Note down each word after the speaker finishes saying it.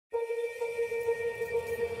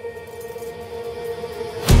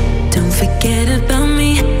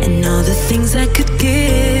things I could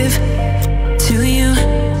give to you,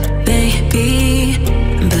 baby.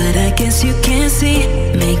 But I guess you can't see,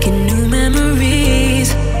 making new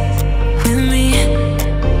memories with me.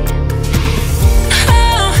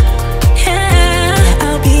 Oh, yeah,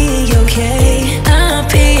 I'll be okay. I'll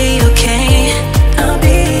be okay. I'll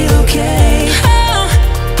be okay. Oh,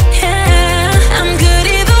 yeah, I'm good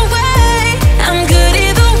either way. I'm good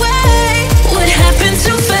either way. What happened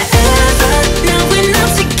to forever? Now we're not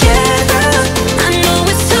together. I know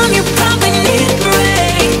it's time you probably need a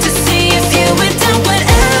break to see if you went down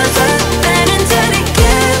whatever. Bad and dead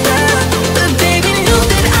together. But baby, know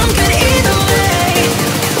that I'm good either way.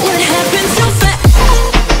 What happened to forever?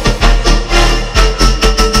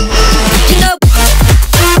 You know,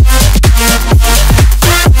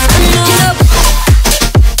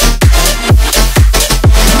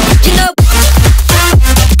 you know,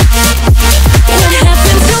 what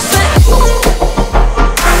happened to forever?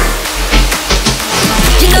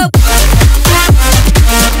 You know,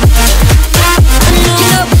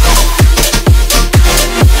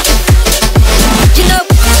 you know,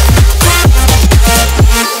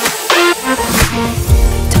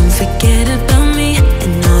 don't forget about me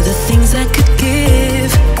and all the things I could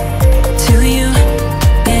give to you,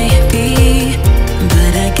 baby.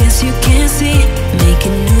 But I guess you can't see,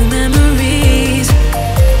 making new memories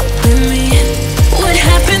with me. What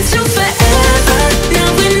happened to forever? Now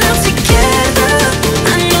we're not together.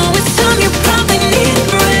 I know it's time you probably need a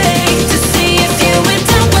break to see if you went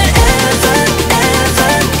down whatever,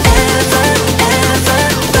 ever, ever, ever.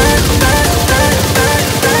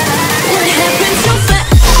 What happened to forever?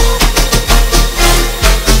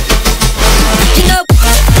 You know,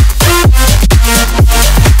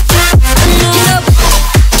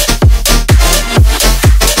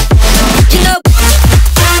 you know,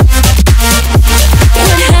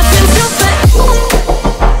 what happened to forever?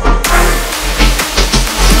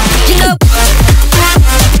 You know,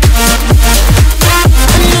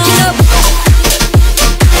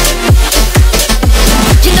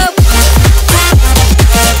 you know,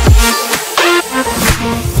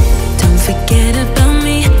 don't forget about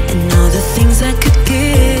me and all the things I could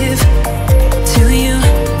give to you,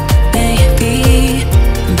 baby.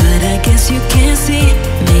 But I guess you can't see,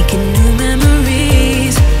 making new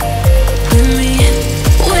memories with me.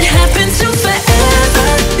 What happened to forever?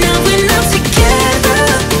 Now we're not together.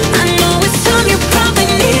 I know it's time you probably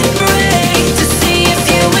need a break to see if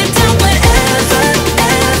you went down whatever,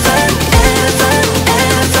 ever, ever,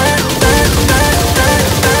 ever.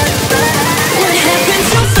 What happened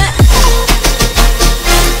to forever?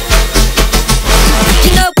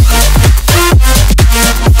 You know,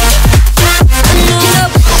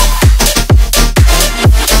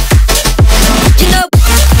 you know,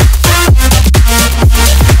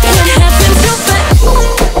 what happened to forever?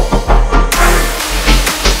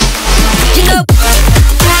 You know,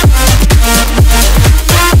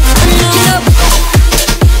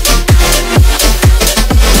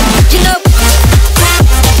 you know,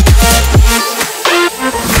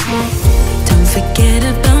 don't forget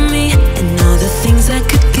about me and all the things I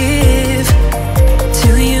could give to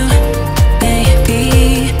you,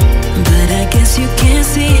 baby. But I guess you can't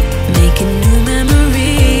see, making new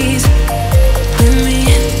memories with me.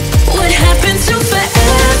 What happened to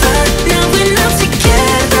forever? Now we're not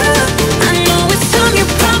together. I know it's time you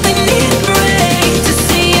probably need a break to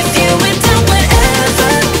see if you went down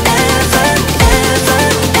whatever, ever, ever,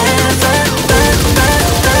 ever.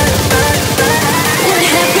 What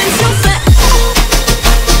happened to forever?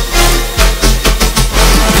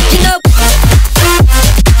 You know,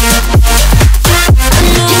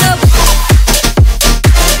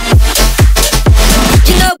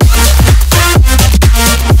 you know,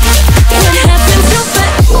 what happened to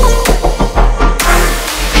forever?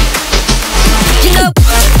 You know,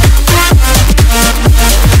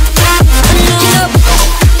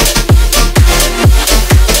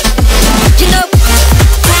 you know,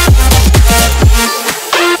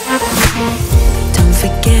 don't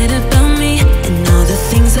forget about me and all the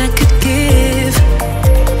things I could give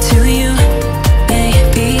to you,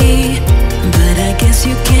 baby. But I guess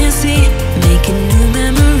you can't see,